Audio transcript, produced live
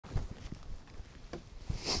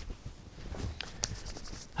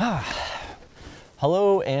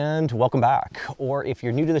Hello and welcome back. Or if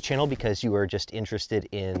you're new to the channel because you are just interested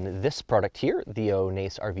in this product here, the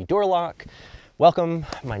Onnais RV door lock, welcome.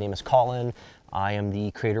 My name is Colin. I am the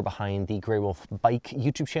creator behind the Grey Wolf Bike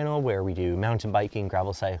YouTube channel where we do mountain biking,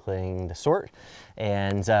 gravel cycling, the sort.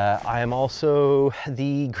 And I am also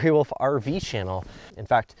the Grey Wolf RV channel. In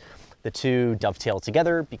fact, the two dovetail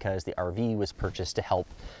together because the RV was purchased to help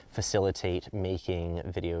facilitate making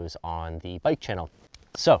videos on the bike channel.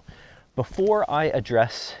 So before I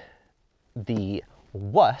address the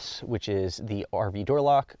what, which is the RV door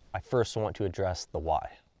lock, I first want to address the why.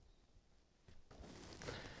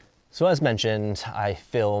 So as mentioned, I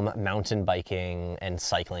film mountain biking and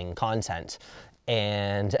cycling content.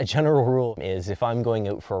 And a general rule is if I'm going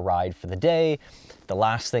out for a ride for the day, the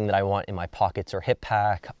last thing that I want in my pockets or hip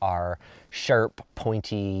pack are sharp,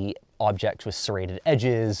 pointy objects with serrated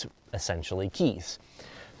edges, essentially keys.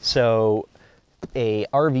 So a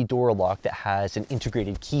RV door lock that has an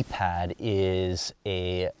integrated keypad is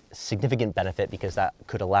a significant benefit because that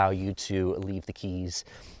could allow you to leave the keys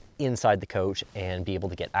inside the coach and be able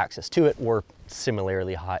to get access to it, or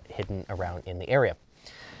similarly hidden around in the area.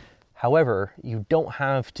 However, you don't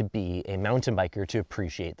have to be a mountain biker to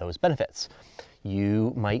appreciate those benefits.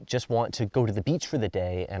 You might just want to go to the beach for the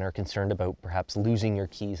day and are concerned about perhaps losing your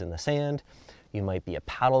keys in the sand. You might be a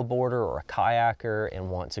paddleboarder or a kayaker and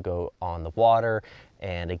want to go on the water.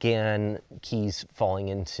 And again, keys falling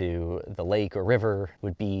into the lake or river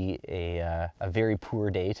would be a very poor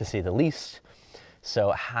day, to say the least.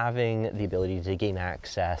 So having the ability to gain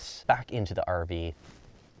access back into the RV,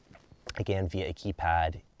 again, via a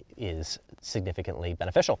keypad, is significantly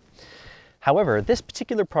beneficial. However, this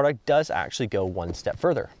particular product does actually go one step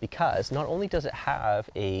further because not only does it have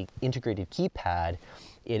an integrated keypad,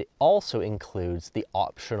 it also includes the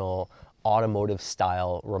optional automotive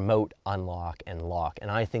style remote unlock and lock. And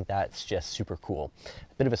I think that's just super cool.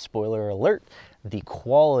 A bit of a spoiler alert, the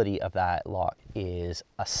quality of that lock is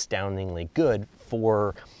astoundingly good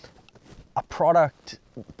for a product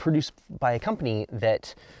produced by a company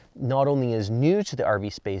that not only is new to the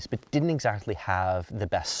RV space, but didn't exactly have the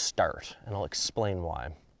best start. And I'll explain why.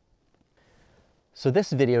 So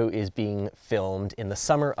this video is being filmed in the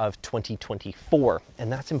summer of 2024,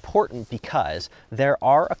 and that's important because there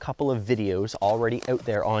are a couple of videos already out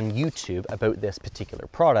there on YouTube about this particular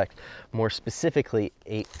product, more specifically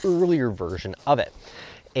an earlier version of it.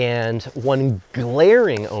 And one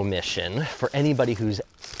glaring omission for anybody who's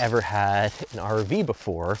ever had an RV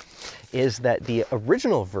before is that the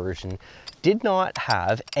original version did not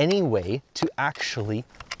have any way to actually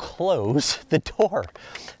close the door.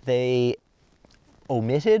 They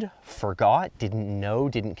omitted, forgot, didn't know,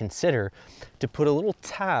 didn't consider to put a little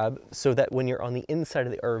tab so that when you're on the inside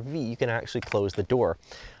of the RV, you can actually close the door.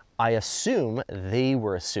 I assume they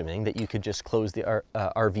were assuming that you could just close the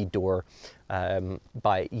RV door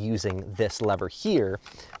by using this lever here,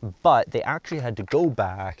 but they actually had to go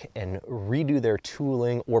back and redo their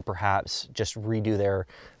tooling, or perhaps just redo their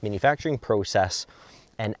manufacturing process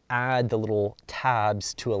and add the little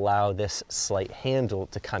tabs to allow this slight handle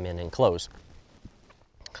to come in and close.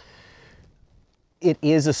 It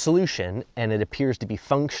is a solution and it appears to be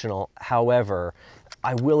functional. However,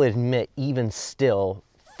 I will admit, even still,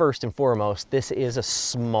 first and foremost, this is a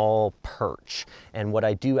small perch. And what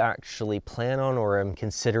I do actually plan on, or am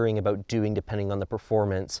considering about doing, depending on the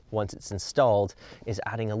performance once it's installed, is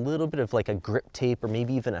adding a little bit of like a grip tape or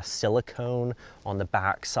maybe even a silicone on the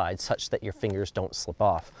back side such that your fingers don't slip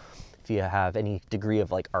off. If you have any degree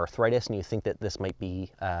of like arthritis and you think that this might be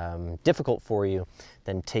difficult for you,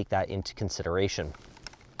 then take that into consideration.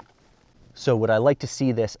 So would I like to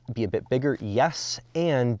see this be a bit bigger? Yes.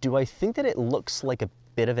 And do I think that it looks like a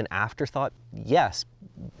bit of an afterthought? Yes,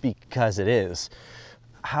 because it is.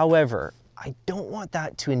 However, I don't want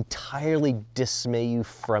that to entirely dismay you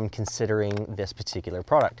from considering this particular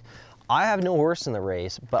product. I have no horse in the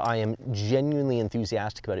race, but I am genuinely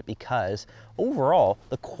enthusiastic about it because overall,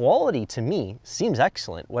 the quality to me seems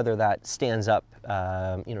excellent. Whether that stands up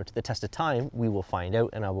to the test of time, we will find out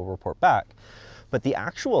and I will report back. But the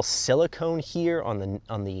actual silicone here on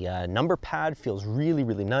the number pad feels really,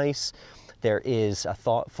 really nice. There is a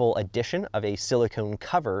thoughtful addition of a silicone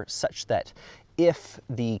cover such that if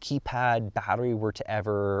the keypad battery were to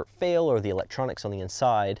ever fail or the electronics on the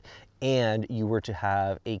inside, and you were to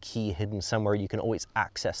have a key hidden somewhere, you can always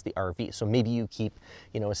access the RV. So maybe you keep,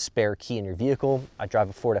 a spare key in your vehicle. I drive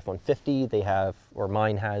a Ford F-150. They have, or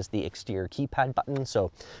mine has, the exterior keypad button.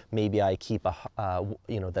 So maybe I keep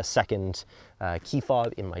the second key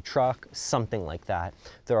fob in my truck, something like that.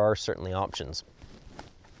 There are certainly options.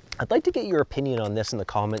 I'd like to get your opinion on this in the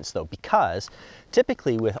comments though, because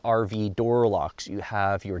typically with RV door locks, you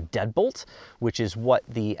have your deadbolt, which is what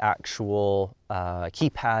the actual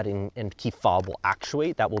keypad and key fob will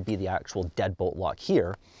actuate. That will be the actual deadbolt lock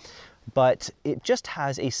here. But it just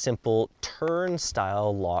has a simple turn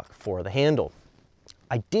style lock for the handle.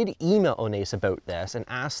 I did email Onnais about this and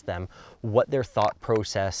asked them what their thought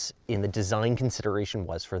process in the design consideration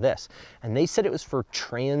was for this. And they said it was for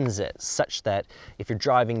transit, such that if you're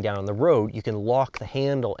driving down the road, you can lock the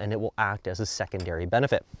handle and it will act as a secondary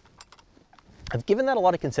benefit. I've given that a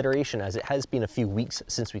lot of consideration as it has been a few weeks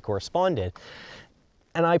since we corresponded.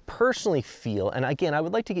 And I personally feel, and again, I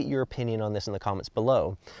would like to get your opinion on this in the comments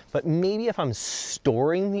below, but maybe if I'm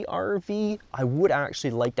storing the RV, I would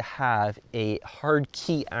actually like to have a hard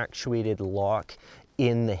key actuated lock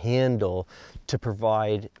in the handle to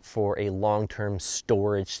provide for a long-term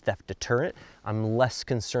storage theft deterrent. I'm less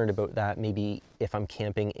concerned about that maybe if I'm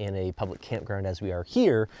camping in a public campground as we are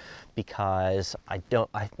here, because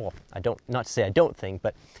not to say I don't think,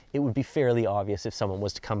 but it would be fairly obvious if someone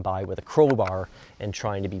was to come by with a crowbar and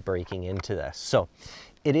trying to be breaking into this. So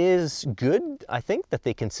it is good, I think, that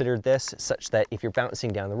they considered this such that if you're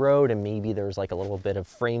bouncing down the road and maybe there's like a little bit of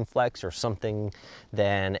frame flex or something,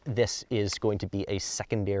 then this is going to be a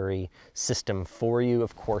secondary system for you.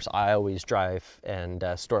 Of course, I always drive and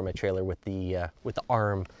store my trailer with the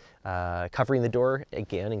arm covering the door,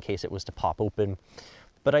 again, in case it was to pop open.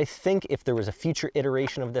 But I think if there was a future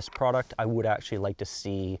iteration of this product, I would actually like to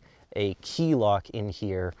see a key lock in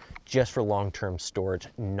here just for long-term storage,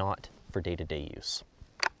 not for day-to-day use.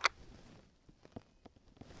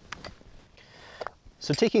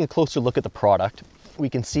 So taking a closer look at the product, we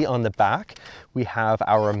can see on the back, we have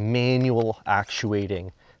our manual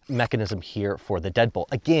actuating mechanism here for the deadbolt.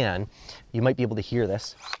 Again, you might be able to hear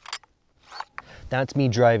this. That's me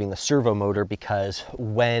driving the servo motor, because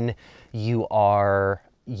when you are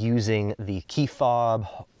using the key fob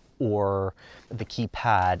or the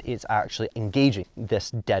keypad, it's actually engaging this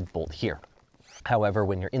deadbolt here. However,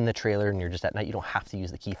 when you're in the trailer and you're just at night, you don't have to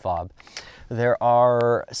use the key fob. There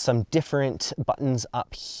are some different buttons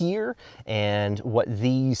up here, and what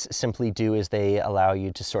these simply do is they allow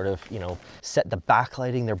you to sort of, set the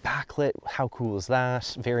backlighting. They're backlit. How cool is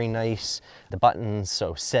that? Very nice. The buttons,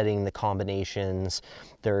 so setting the combinations.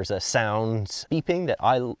 There's a sound beeping that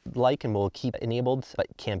I like and will keep enabled, but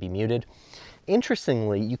can be muted.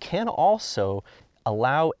 Interestingly, you can also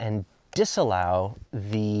allow and disallow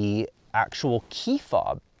the actual key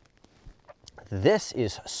fob. This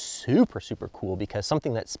is super, super cool, because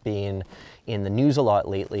something that's been in the news a lot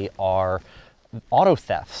lately are auto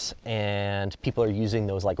thefts, and people are using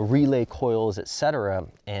those like relay coils, etc.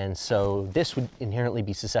 And so this would inherently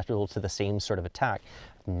be susceptible to the same sort of attack.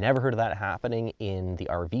 Never heard of that happening in the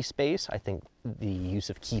RV space. I think the use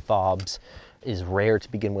of key fobs is rare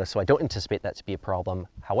to begin with, so I don't anticipate that to be a problem.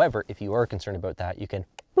 However, if you are concerned about that, you can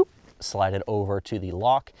boop, slide it over to the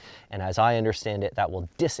lock, and as I understand it, that will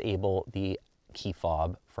disable the key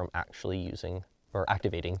fob from actually using or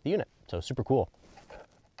activating the unit. So super cool.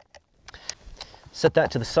 Set that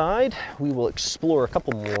to the side. We will explore a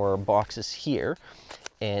couple more boxes here,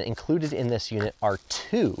 and included in this unit are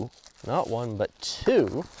two, not one, but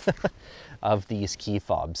two of these key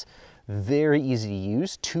fobs. Very easy to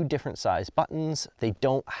use, two different size buttons. They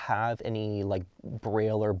don't have any like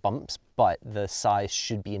braille or bumps, but the size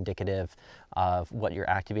should be indicative of what you're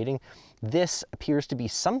activating. This appears to be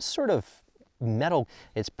some sort of metal.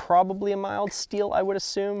 It's probably a mild steel, I would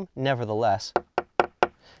assume. Nevertheless,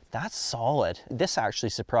 that's solid. This actually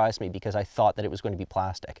surprised me because I thought that it was going to be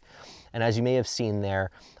plastic. And as you may have seen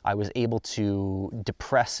there, I was able to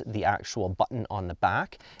depress the actual button on the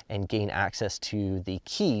back and gain access to the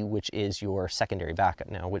key, which is your secondary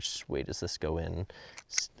backup. Now, which way does this go in?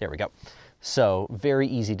 There we go. So very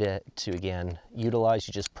easy to again, utilize.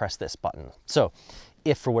 You just press this button. So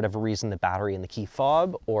if for whatever reason the battery in the key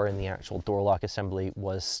fob or in the actual door lock assembly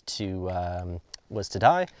was to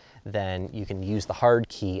die, then you can use the hard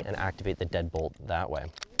key and activate the deadbolt that way.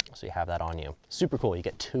 So you have that on you. Super cool. You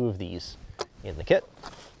get two of these in the kit.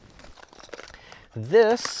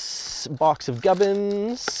 This box of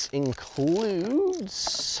gubbins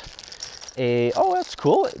includes oh, that's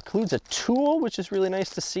cool. It includes a tool, which is really nice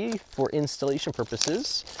to see for installation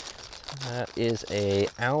purposes. That is a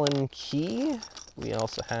Allen key. We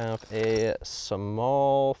also have a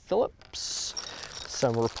small Phillips,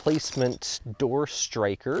 some replacement door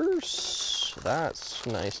strikers. That's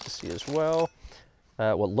nice to see as well.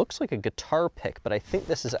 What looks like a guitar pick, but I think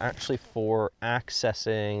this is actually for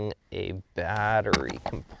accessing a battery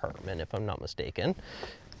compartment, if I'm not mistaken.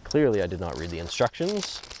 Clearly, I did not read the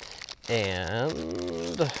instructions.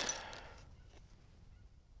 And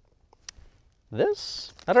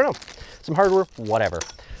this, I don't know, some hardware, whatever.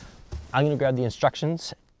 I'm gonna grab the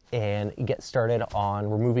instructions and get started on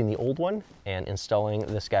removing the old one and installing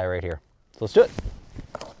this guy right here. So let's do it.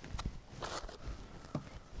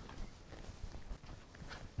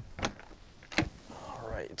 All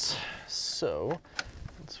right, so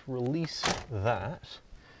let's release that.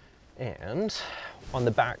 And on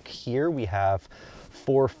the back here, we have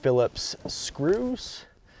 4 Phillips screws,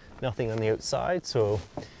 nothing on the outside, so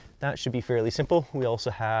that should be fairly simple. We also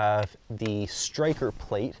have the striker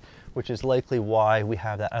plate, which is likely why we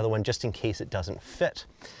have that other one, just in case it doesn't fit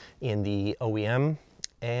in the OEM.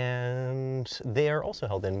 And they are also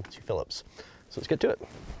held in 2 Phillips. So let's get to it.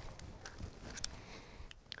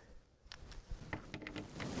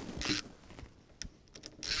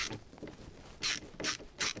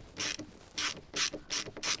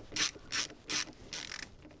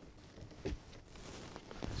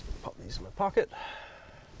 Pop these in my pocket.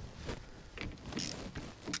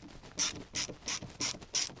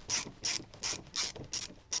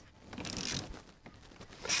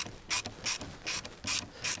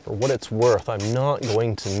 For what it's worth, I'm not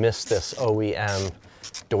going to miss this OEM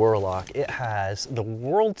door lock. It has the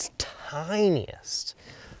world's tiniest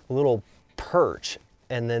little perch,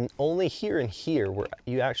 and then only here and here where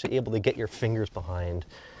you're actually able to get your fingers behind.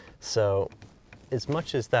 So as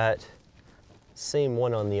much as that same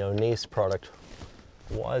one on the Onnais product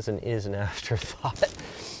was and is an afterthought,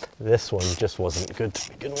 this one just wasn't good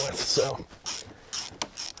to begin with, so.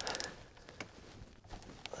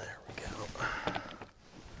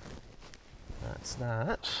 That's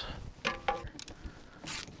that.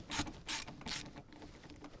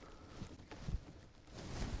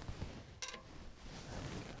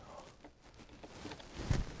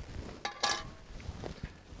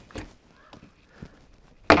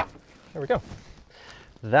 There we go.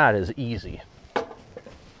 That is easy.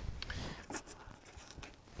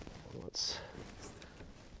 Let's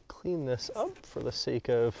clean this up for the sake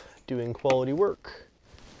of doing quality work.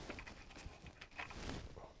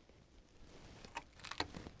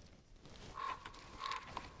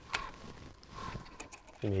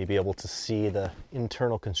 You may be able to see the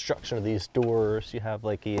internal construction of these doors. You have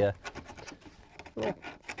like a, well, I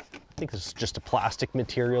think this is just a plastic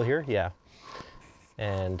material here, yeah.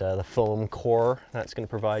 And the foam core, that's going to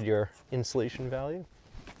provide your insulation value.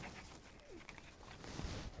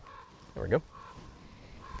 There we go.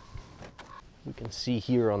 We can see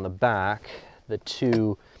here on the back, the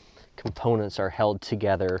 2 components are held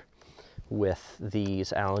together with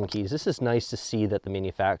these Allen keys. This is nice to see that the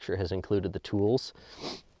manufacturer has included the tools.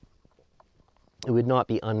 It would not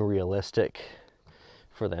be unrealistic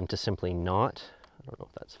for them to simply not. I don't know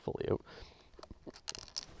if that's fully out.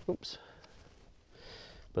 Oops.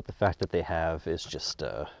 But the fact that they have is just,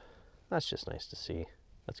 that's just nice to see.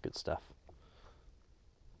 That's good stuff.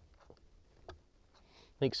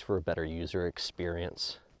 Makes for a better user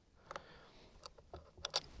experience.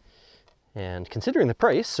 And considering the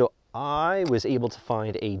price, so I was able to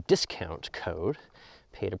find a discount code,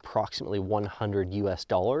 paid approximately $100 US.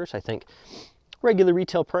 I think regular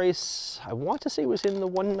retail price, I want to say was in the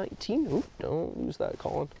 119. Ooh, don't lose that,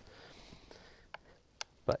 Colin.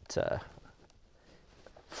 But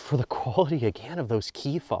for the quality again of those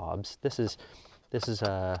key fobs, this is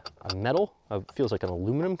a metal. It feels like an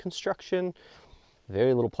aluminum construction.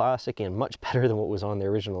 Very little plastic and much better than what was on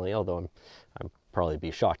there originally. Although I'm probably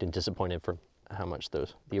be shocked and disappointed for how much the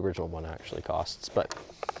original one actually costs. But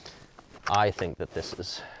I think that this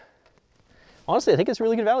is, honestly, I think it's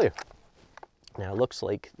really good value. Now it looks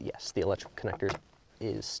like, yes, the electrical connector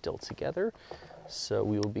is still together. So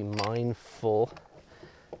we will be mindful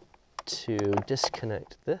to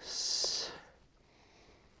disconnect this.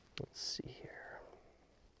 Let's see here.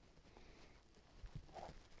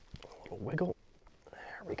 A little wiggle.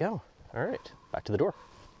 There we go. All right, back to the door.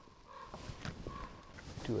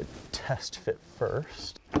 Do a test fit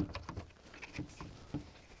first.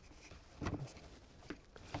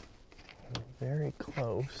 Very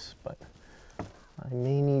close, but I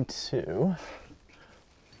may need to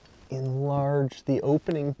enlarge the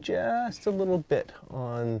opening just a little bit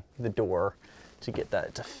on the door to get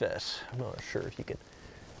that to fit. I'm not sure if you can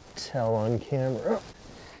tell on camera.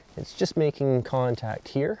 It's just making contact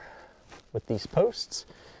here with these posts.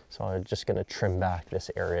 So I'm just gonna trim back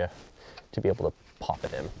this area to be able to pop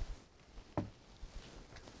it in.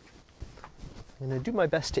 I'm gonna do my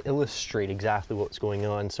best to illustrate exactly what's going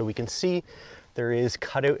on. So we can see there is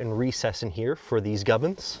cutout and recess in here for these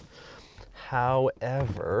gubbins.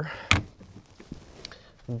 However,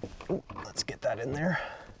 let's get that in there.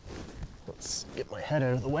 Let's get my head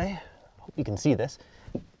out of the way. hope you can see this,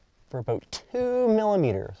 for about 2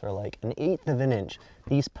 millimeters, or like 1/8 of an inch.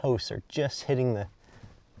 These posts are just hitting the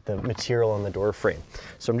material on the door frame.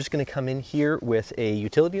 So I'm just going to come in here with a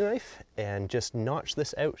utility knife and just notch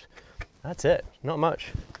this out. That's it, not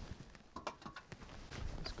much.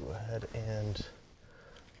 Let's go ahead and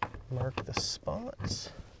mark the spots.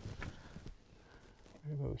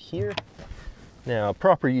 We'll go here. Now, a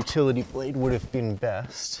proper utility blade would have been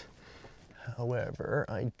best. However,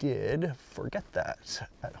 I did forget that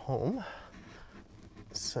at home.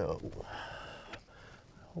 So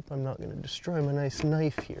I hope I'm not going to destroy my nice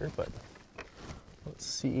knife here, but let's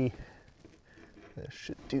see. This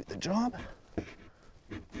should do the job.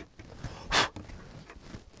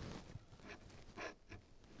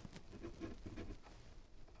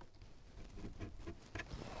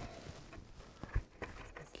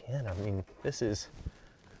 Again, I mean, this is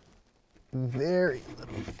very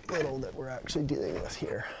little that we're actually dealing with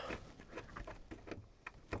here.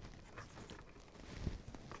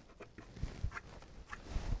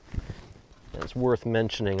 It's worth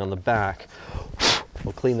mentioning on the back,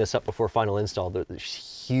 we'll clean this up before final install, there's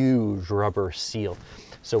huge rubber seal.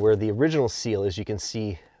 So where the original seal, as you can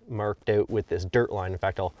see, marked out with this dirt line, in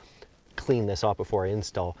fact, I'll clean this off before I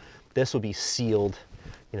install, this will be sealed,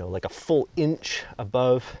 you know, like a full inch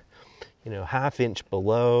above, you know, 1/2 inch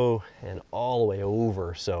below, and all the way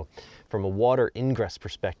over. So from a water ingress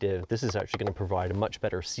perspective, this is actually going to provide a much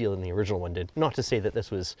better seal than the original one did. Not to say that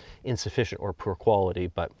this was insufficient or poor quality,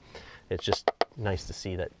 but it's just nice to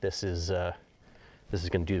see that this is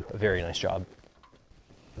going to do a very nice job.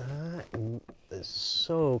 That is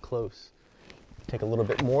so close. Take a little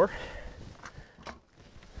bit more,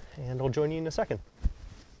 and I'll join you in a second.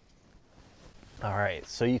 All right,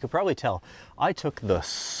 so you could probably tell I took the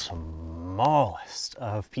smallest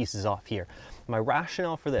of pieces off here. My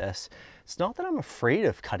rationale for this, it's not that I'm afraid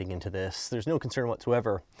of cutting into this, there's no concern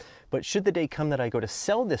whatsoever, but should the day come that I go to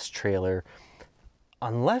sell this trailer,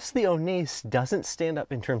 unless the Onnais doesn't stand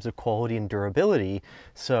up in terms of quality and durability,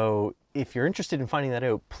 so if you're interested in finding that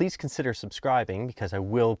out, please consider subscribing, because I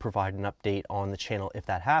will provide an update on the channel if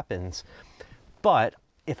that happens. But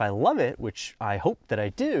if I love it, which I hope that I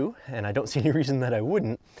do, and I don't see any reason that I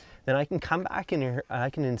wouldn't, then I can come back in here,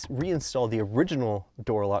 I can reinstall the original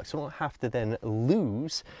door lock, so I don't have to then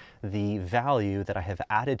lose the value that I have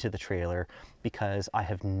added to the trailer, because I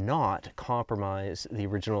have not compromised the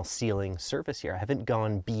original sealing surface here. I haven't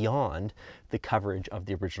gone beyond the coverage of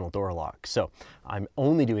the original door lock. So I'm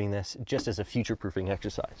only doing this just as a future-proofing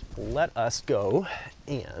exercise. Let us go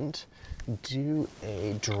and do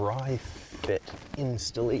a dry fit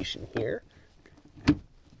installation here.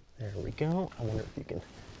 There we go. I wonder if you can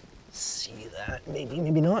see that. Maybe,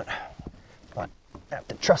 maybe not. But you have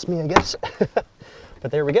to trust me, I guess.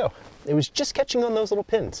 But there we go. It was just catching on those little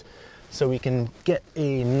pins. So we can get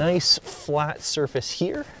a nice flat surface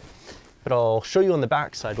here, but I'll show you on the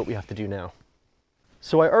back side what we have to do now.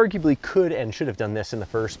 So I arguably could and should have done this in the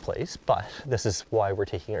first place, but this is why we're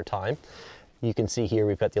taking our time. You can see here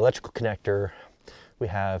we've got the electrical connector, we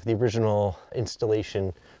have the original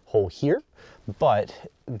installation hole here,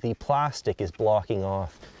 but the plastic is blocking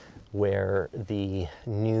off where the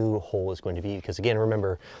new hole is going to be, because again,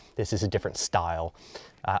 remember, this is a different style.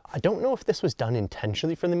 I don't know if this was done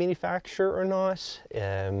intentionally from the manufacturer or not.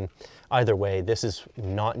 Either way, this is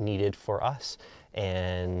not needed for us.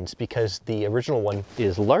 And because the original one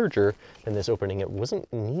is larger than this opening, it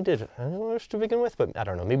wasn't needed, I don't know, to begin with, but I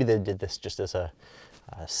don't know, maybe they did this just as a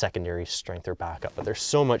secondary strength or backup. But there's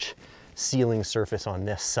so much sealing surface on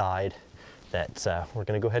this side that we're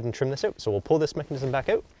gonna go ahead and trim this out. So we'll pull this mechanism back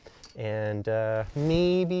out, and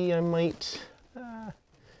maybe I might, nah,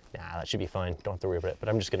 that should be fine. Don't have to worry about it, but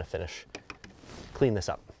I'm just gonna clean this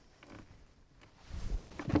up.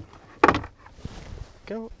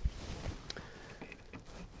 Go.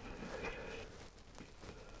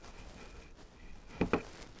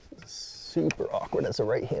 Super awkward as a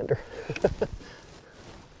right-hander.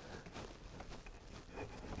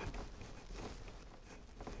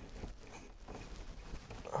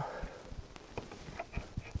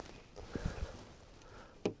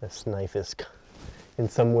 This knife is, in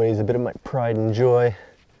some ways, a bit of my pride and joy.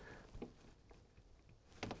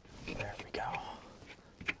 There we go.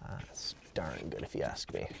 That's darn good if you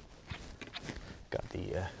ask me. Got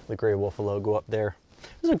the Grey Wolf logo up there.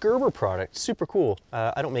 This is a Gerber product, super cool.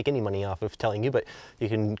 I don't make any money off of telling you, but you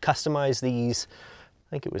can customize these. I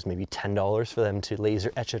think it was maybe $10 for them to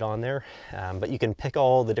laser etch it on there. But you can pick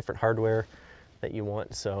all the different hardware that you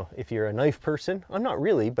want. So if you're a knife person, I'm not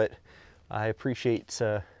really, but I appreciate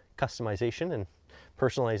customization and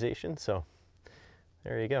personalization. So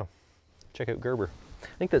there you go. Check out Gerber.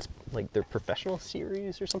 I think that's like their professional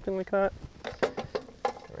series or something like that.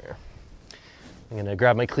 There. I'm gonna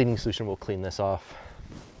grab my cleaning solution, we'll clean this off.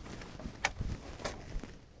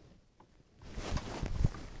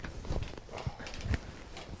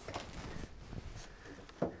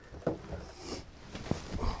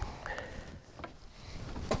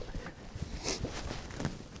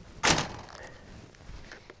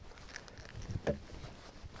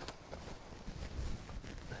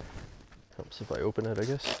 Helps if I open it, I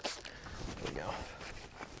guess. There we go.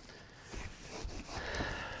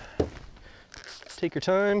 Take your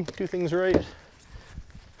time, do things right.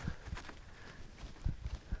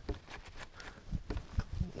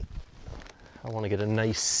 I want to get a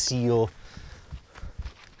nice seal.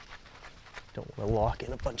 Don't want to lock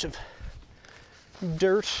in a bunch of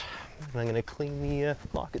dirt. And I'm going to clean the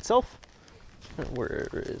lock itself. Where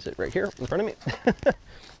is it? Right here in front of me.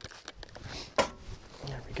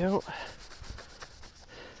 There we go.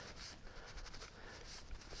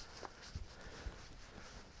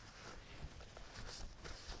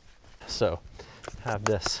 So have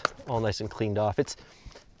this all nice and cleaned off. It's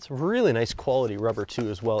really nice quality rubber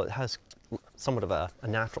too as well. It has somewhat of a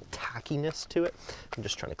natural tackiness to it. I'm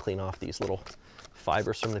just trying to clean off these little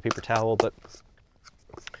fibers from the paper towel, but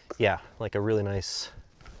yeah, like a really nice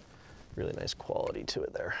quality to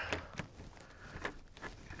it there.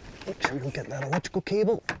 Make sure we don't get that electrical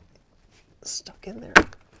cable stuck in there.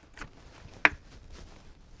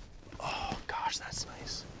 Oh gosh, that's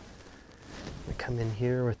nice. I'm gonna come in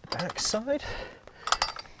here with the back side.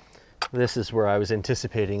 This is where I was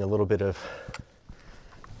anticipating a little bit of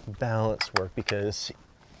balance work, because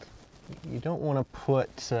you don't want to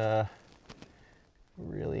put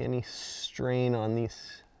really any strain on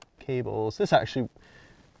these cables. This actually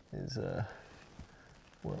is a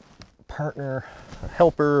partner, a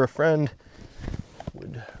helper, a friend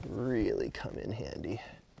would really come in handy.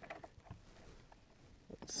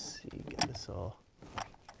 Let's see, get this all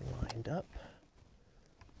lined up.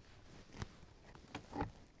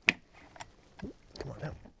 Come on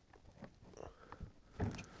now.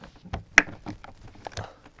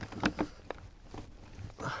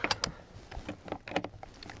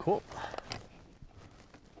 Cool.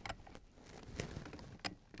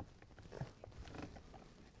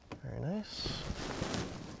 Very nice.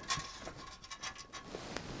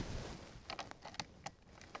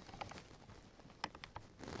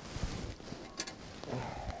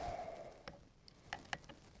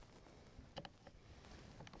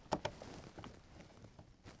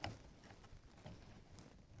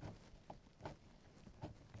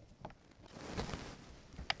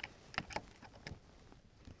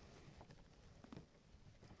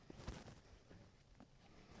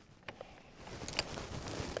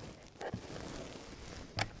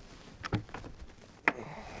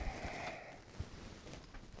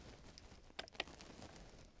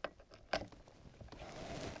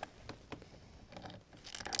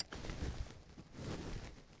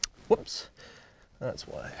 Whoops, that's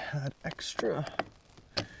why I had extra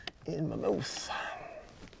in my mouth.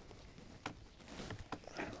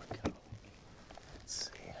 There we go. Let's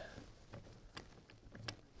see.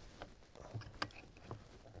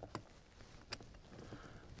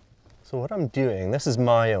 So what I'm doing, this is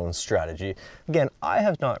my own strategy. Again, I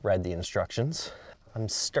have not read the instructions. I'm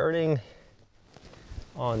starting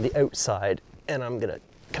on the outside and I'm gonna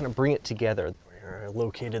kind of bring it together. Where I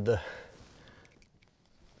located the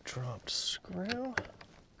dropped screw. Very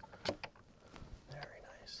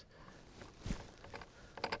nice.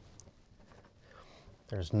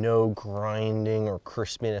 There's no grinding or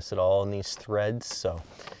crispiness at all in these threads, so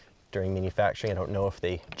during manufacturing I don't know if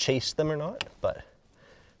they chased them or not, but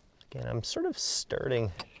again, I'm sort of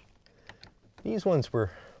starting. These ones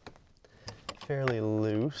were fairly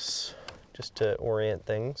loose just to orient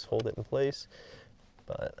things, hold it in place,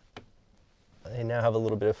 but they now have a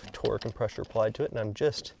little bit of torque and pressure applied to it, and I'm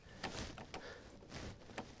just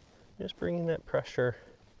bringing that pressure,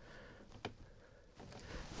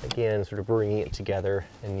 again, sort of bringing it together,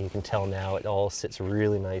 and you can tell now it all sits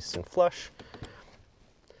really nice and flush.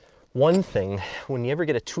 One thing, when you ever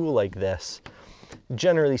get a tool like this,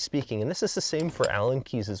 generally speaking, and this is the same for Allen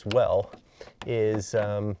keys as well, is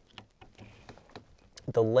the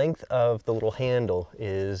length of the little handle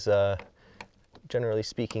is generally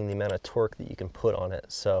speaking the amount of torque that you can put on it.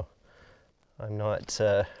 So I'm not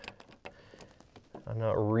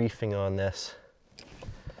reefing on this.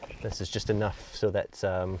 This is just enough so that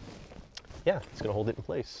yeah, it's gonna hold it in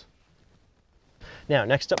place. Now,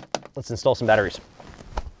 next up, let's install some batteries.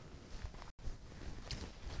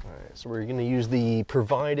 All right, so we're gonna use the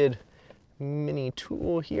provided mini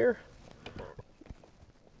tool here.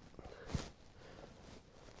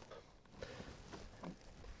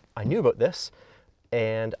 I knew about this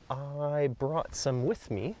and I brought some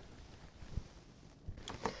with me.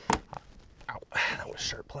 Ow, that was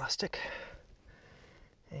sharp plastic.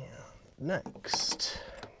 And next,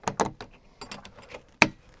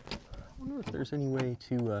 I wonder if there's any way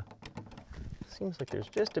to, seems like there's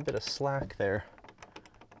just a bit of slack there.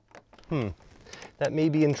 That may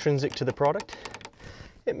be intrinsic to the product.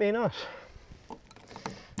 It may not.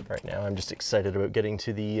 Right now I'm just excited about getting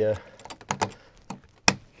to the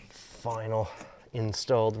final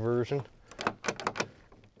installed version.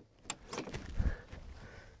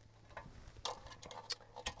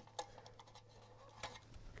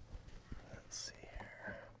 Let's see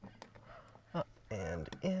here. Up and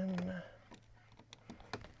in.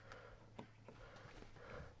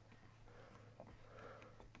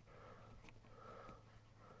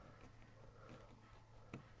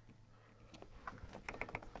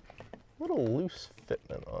 Little loose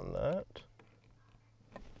fitment on that.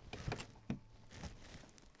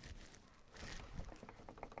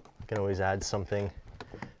 Can always add something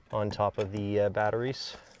on top of the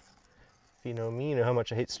batteries. If you know me, you know how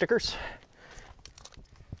much I hate stickers.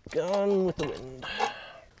 Gone with the wind.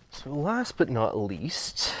 So last but not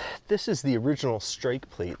least, this is the original strike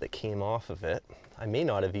plate that came off of it. I may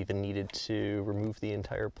not have even needed to remove the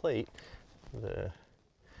entire plate.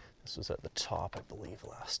 This was at the top, I believe,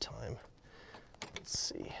 last time. Let's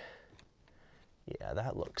see. Yeah,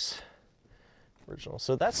 that looks original.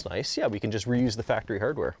 So that's nice. Yeah, we can just reuse the factory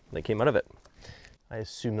hardware that came out of it. I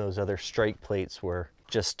assume those other strike plates were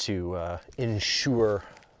just to ensure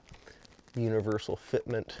universal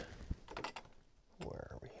fitment. Where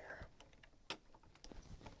are we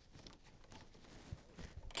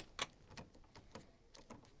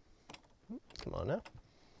here? Come on now.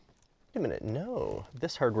 Wait a minute, no.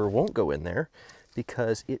 This hardware won't go in there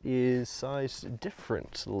because it is sized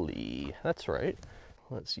differently. That's right.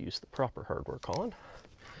 Let's use the proper hardware, Colin.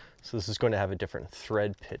 So this is going to have a different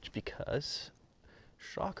thread pitch because,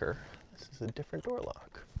 shocker, this is a different door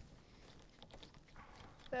lock.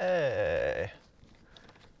 Hey!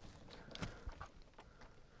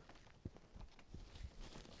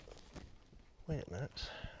 Wait a minute,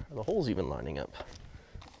 are the holes even lining up?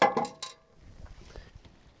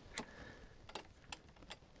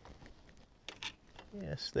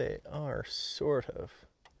 Yes, they are, sort of.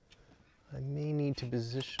 I may need to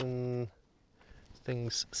position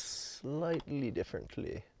things slightly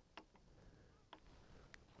differently.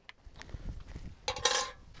 I'm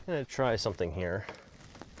gonna try something here.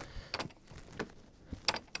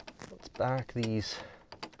 Let's back these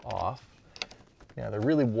off. Yeah, there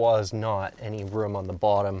really was not any room on the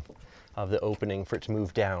bottom of the opening for it to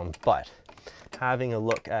move down, but having a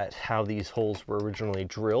look at how these holes were originally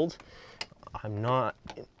drilled, I'm not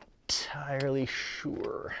entirely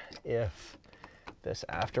sure if this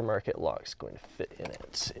aftermarket lock is going to fit in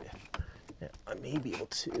it. Yeah, I may be able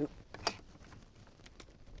to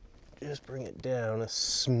just bring it down a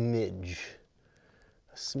smidge.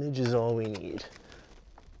 A smidge is all we need.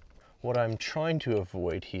 What I'm trying to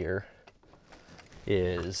avoid here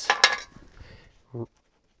is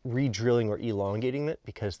re-drilling or elongating it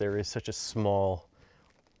because there is such a small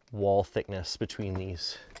wall thickness between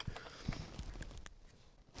these.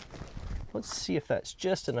 Let's see if that's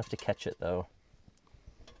just enough to catch it though.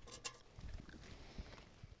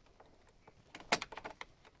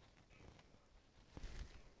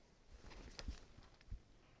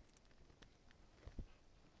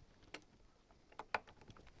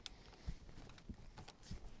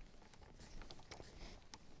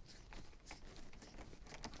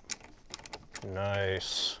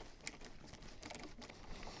 Nice.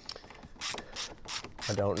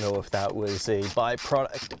 I don't know if that was a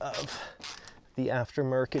byproduct of the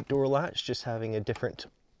aftermarket door latch just having a different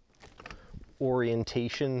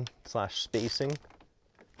orientation slash spacing,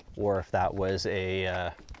 or if that was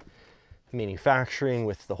a manufacturing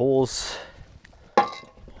with the holes.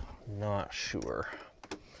 Not sure,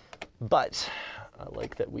 but I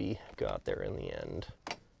like that we got there in the end.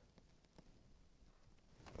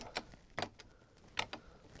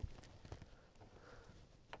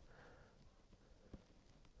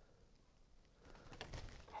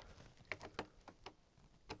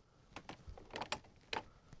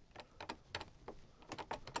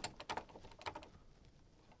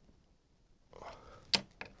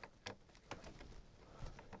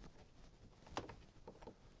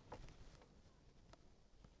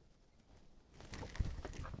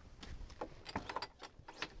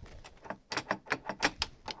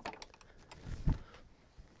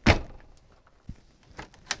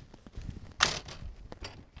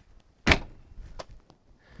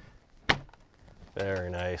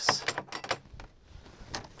 Very nice.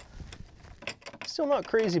 still not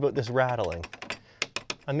crazy about this rattling.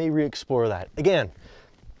 I may re-explore that. Again,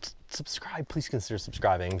 subscribe, please consider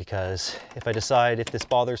subscribing, because if I decide if this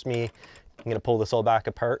bothers me, I'm gonna pull this all back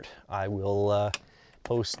apart, I will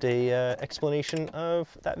post a explanation of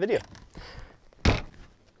that video.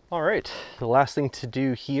 All right, the last thing to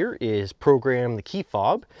do here is program the key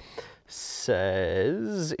fob.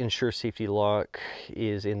 Says ensure safety lock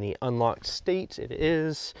is in the unlocked state. It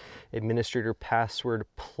is. Administrator password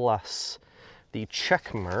plus the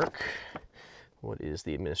check mark. What is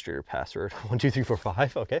the administrator password? 1, 2, 3, 4,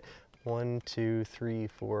 5. Okay. 1, 2, 3,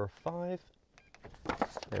 4, 5.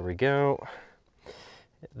 There we go.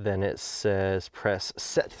 Then it says press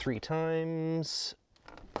set 3 times.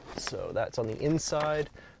 So that's on the inside.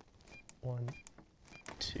 1,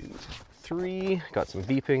 2, 3. Got some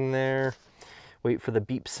beeping there. Wait for the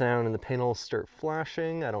beep sound and the panel start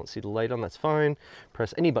flashing. I don't see the light on, that's fine.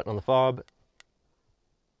 Press any button on the fob.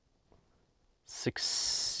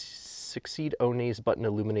 Succeed Onnais button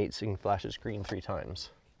illuminates and flashes green 3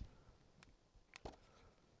 times.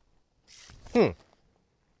 Oh,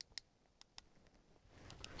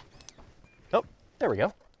 there we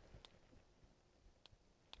go.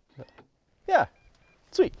 Yeah,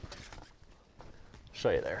 sweet.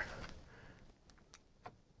 Show you there.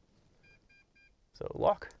 So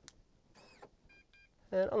lock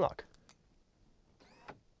and unlock.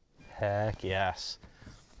 Heck yes.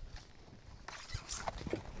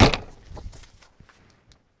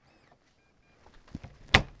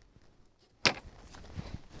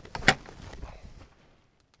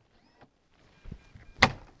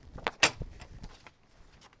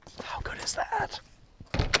 How good is that?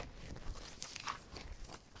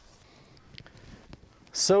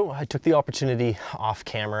 So I took the opportunity off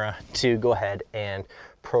camera to go ahead and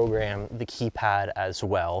program the keypad as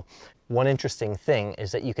well. One interesting thing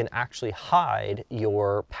is that you can actually hide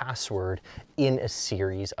your password in a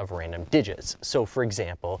series of random digits. So for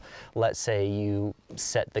example, let's say you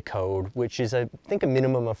set the code, which is I think a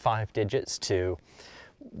minimum of 5 digits, to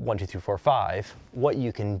 1, 2, 3, 4, 5. What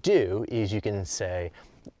you can do is you can say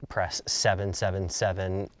press 7, 7,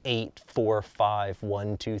 7, 8, 4, 5,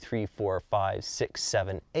 1, 2, 3, 4, 5, 6,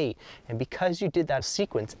 7, 8. And because you did that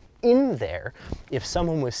sequence in there, if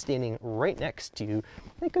someone was standing right next to you,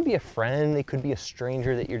 they could be a friend, they could be a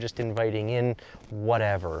stranger that you're just inviting in,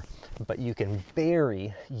 whatever. But you can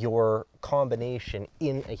bury your combination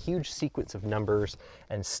in a huge sequence of numbers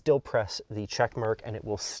and still press the check mark and it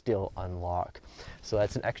will still unlock. So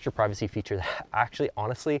that's an extra privacy feature that actually,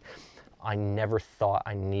 honestly, I never thought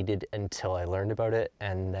I needed until I learned about it,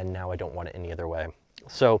 and then now I don't want it any other way.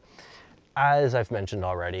 So as I've mentioned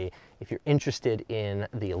already, if you're interested in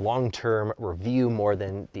the long-term review more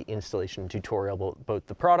than the installation tutorial about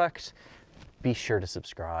the product, be sure to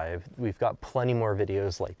subscribe. We've got plenty more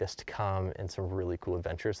videos like this to come and some really cool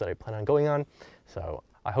adventures that I plan on going on. So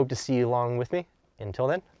I hope to see you along with me. Until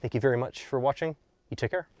then, thank you very much for watching. You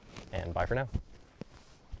take care, and bye for now.